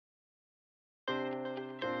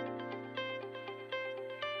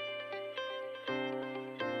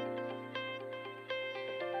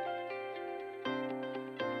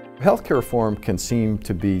Healthcare reform can seem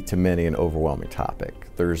to be, to many, an overwhelming topic.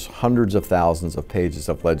 There's hundreds of thousands of pages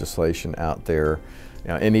of legislation out there,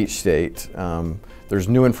 in each state. There's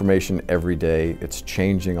new information every day. It's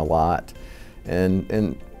changing a lot.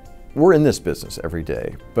 And we're in this business every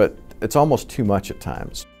day, but it's almost too much at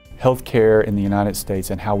times. Healthcare in the United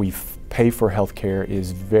States and how we pay for healthcare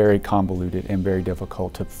is very convoluted and very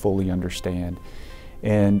difficult to fully understand.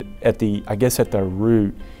 And I guess at the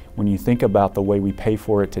root, when you think about the way we pay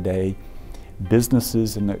for it today,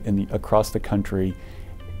 businesses across the country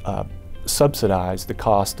subsidize the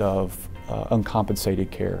cost of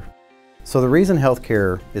uncompensated care. So the reason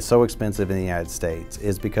healthcare is so expensive in the United States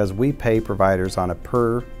is because we pay providers on a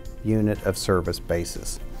per unit of service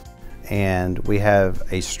basis. And we have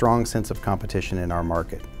a strong sense of competition in our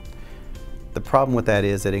market. The problem with that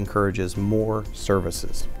is it encourages more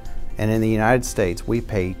services. And in the United States, we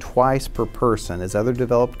pay twice per person as other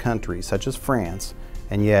developed countries, such as France,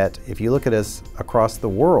 and yet, if you look at us across the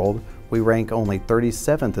world, we rank only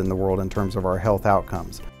 37th in the world in terms of our health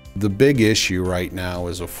outcomes. The big issue right now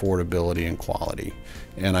is affordability and quality.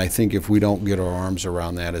 And I think if we don't get our arms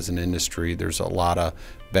around that as an industry, there's a lot of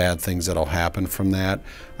bad things that'll happen from that.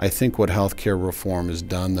 I think what healthcare reform has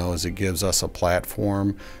done, though, is it gives us a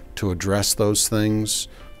platform to address those things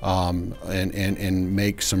and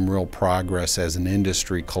make some real progress as an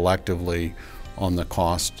industry collectively on the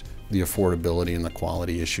cost, the affordability, and the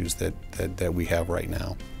quality issues that we have right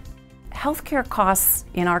now. Healthcare costs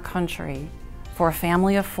in our country for a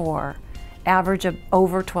family of 4 average of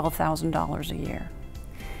over $12,000 a year.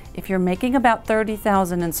 If you're making about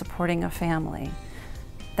 $30,000 and supporting a family,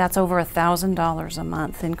 that's over $1,000 a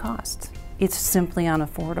month in costs. It's simply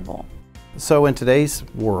unaffordable. So in today's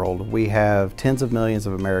world, we have tens of millions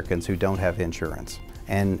of Americans who don't have insurance.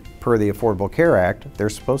 And per the Affordable Care Act, they're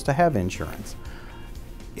supposed to have insurance.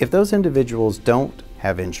 If those individuals don't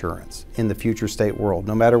have insurance in the future state world,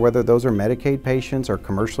 no matter whether those are Medicaid patients or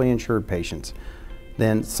commercially insured patients,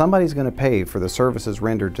 then somebody's going to pay for the services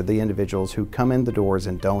rendered to the individuals who come in the doors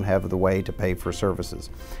and don't have the way to pay for services.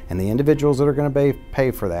 And the individuals that are going to pay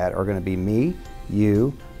for that are going to be me,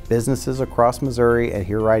 you, businesses across Missouri, and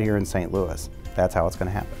right here in St. Louis. That's how it's going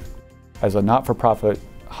to happen. As a not-for-profit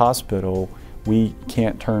hospital, we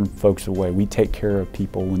can't turn folks away. We take care of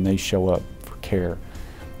people when they show up for care.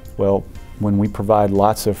 Well, when we provide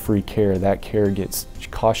lots of free care, that care gets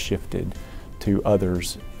cost shifted to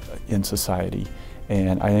others in society.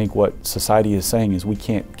 And I think what society is saying is we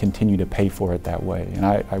can't continue to pay for it that way, and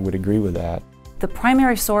I would agree with that. The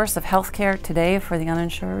primary source of health care today for the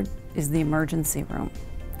uninsured is the emergency room.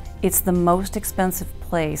 It's the most expensive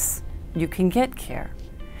place you can get care.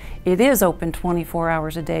 It is open 24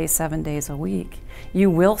 hours a day, 7 days a week.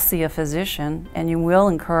 You will see a physician and you will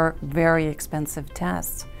incur very expensive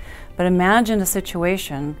tests. But imagine a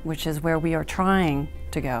situation, which is where we are trying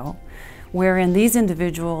to go, wherein these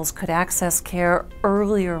individuals could access care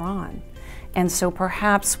earlier on. And so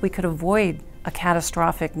perhaps we could avoid a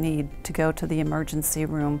catastrophic need to go to the emergency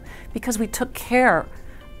room because we took care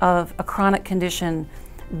of a chronic condition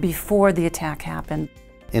before the attack happened.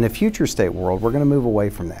 In a future state world, we're going to move away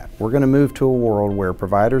from that. We're going to move to a world where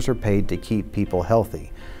providers are paid to keep people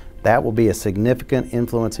healthy. That will be a significant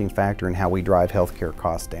influencing factor in how we drive healthcare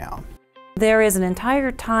costs down. There is an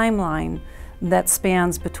entire timeline that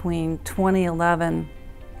spans between 2011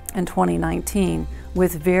 and 2019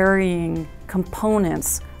 with varying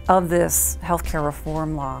components of this healthcare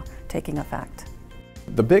reform law taking effect.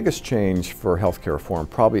 The biggest change for healthcare reform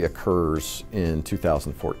probably occurs in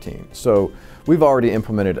 2014. So we've already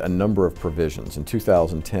implemented a number of provisions in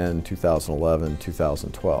 2010, 2011,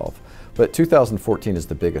 2012. But 2014 is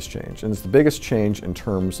the biggest change, and it's the biggest change in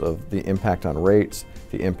terms of the impact on rates,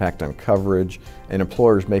 the impact on coverage, and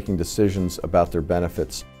employers making decisions about their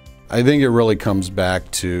benefits. I think it really comes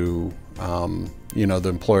back to, the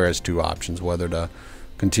employer has 2 options, whether to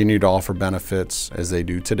continue to offer benefits as they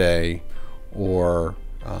do today, or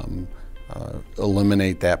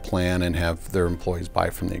eliminate that plan and have their employees buy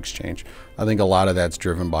from the exchange. I think a lot of that's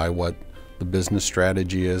driven by what the business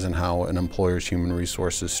strategy is and how an employer's human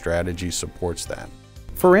resources strategy supports that.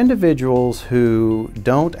 For individuals who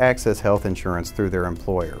don't access health insurance through their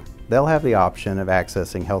employer, they'll have the option of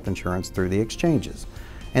accessing health insurance through the exchanges.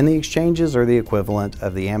 And the exchanges are the equivalent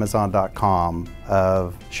of the Amazon.com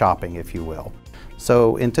of shopping, if you will.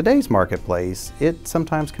 So in today's marketplace, it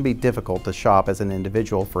sometimes can be difficult to shop as an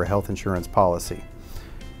individual for a health insurance policy.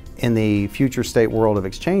 In the future state world of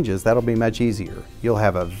exchanges, that'll be much easier. You'll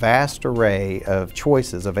have a vast array of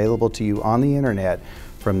choices available to you on the internet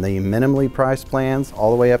from the minimally priced plans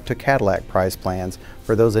all the way up to Cadillac price plans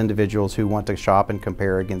for those individuals who want to shop and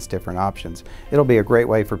compare against different options. It'll be a great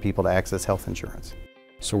way for people to access health insurance.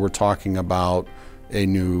 So we're talking about a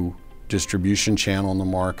new distribution channel in the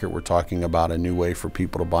market. We're talking about a new way for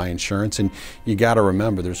people to buy insurance. And you got to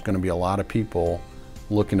remember, there's going to be a lot of people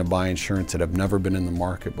looking to buy insurance that have never been in the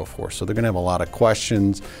market before. So they're going to have a lot of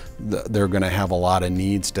questions. They're going to have a lot of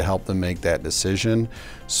needs to help them make that decision.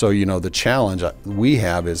 So, you know, the challenge we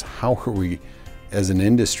have is how are we as an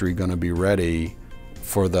industry going to be ready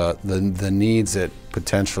for the needs that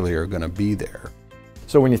potentially are going to be there.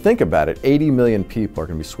 So when you think about it, 80 million people are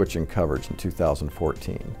going to be switching coverage in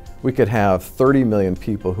 2014. We could have 30 million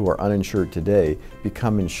people who are uninsured today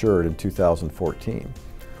become insured in 2014.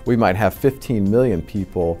 We might have 15 million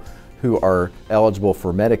people who are eligible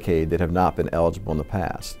for Medicaid that have not been eligible in the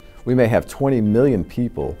past. We may have 20 million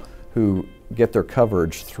people who get their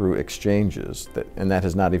coverage through exchanges, and that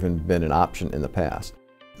has not even been an option in the past.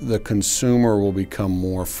 The consumer will become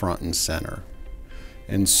more front and center.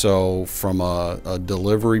 And so from a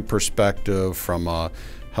delivery perspective, from a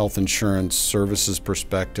health insurance services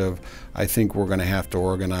perspective, I think we're going to have to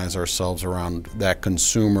organize ourselves around that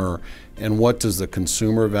consumer and what does the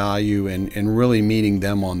consumer value, and really meeting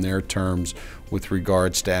them on their terms with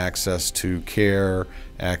regards to access to care,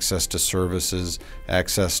 access to services,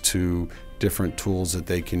 access to different tools that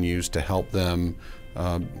they can use to help them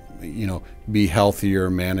you know, be healthier,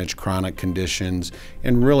 manage chronic conditions,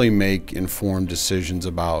 and really make informed decisions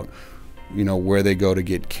about, you know, where they go to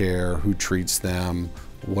get care, who treats them,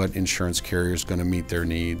 what insurance carrier is going to meet their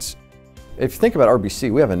needs. If you think about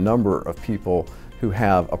RBC, we have a number of people who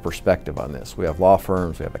have a perspective on this. We have law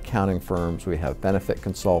firms, we have accounting firms, we have benefit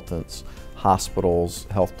consultants, hospitals,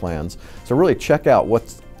 health plans. So really check out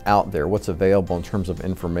what's out there, what's available in terms of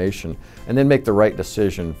information, and then make the right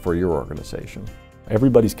decision for your organization.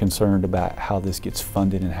 Everybody's concerned about how this gets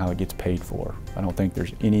funded and how it gets paid for. I don't think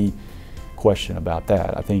there's any question about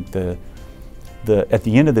that. I think at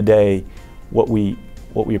the end of the day, what we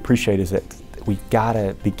appreciate is that we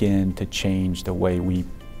gotta begin to change the way we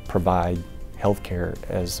provide healthcare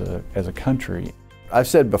as a country. I've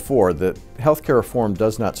said before that healthcare reform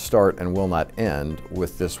does not start and will not end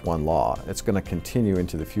with this one law. It's going to continue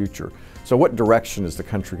into the future. So what direction is the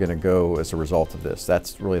country going to go as a result of this?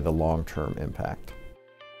 That's really the long-term impact.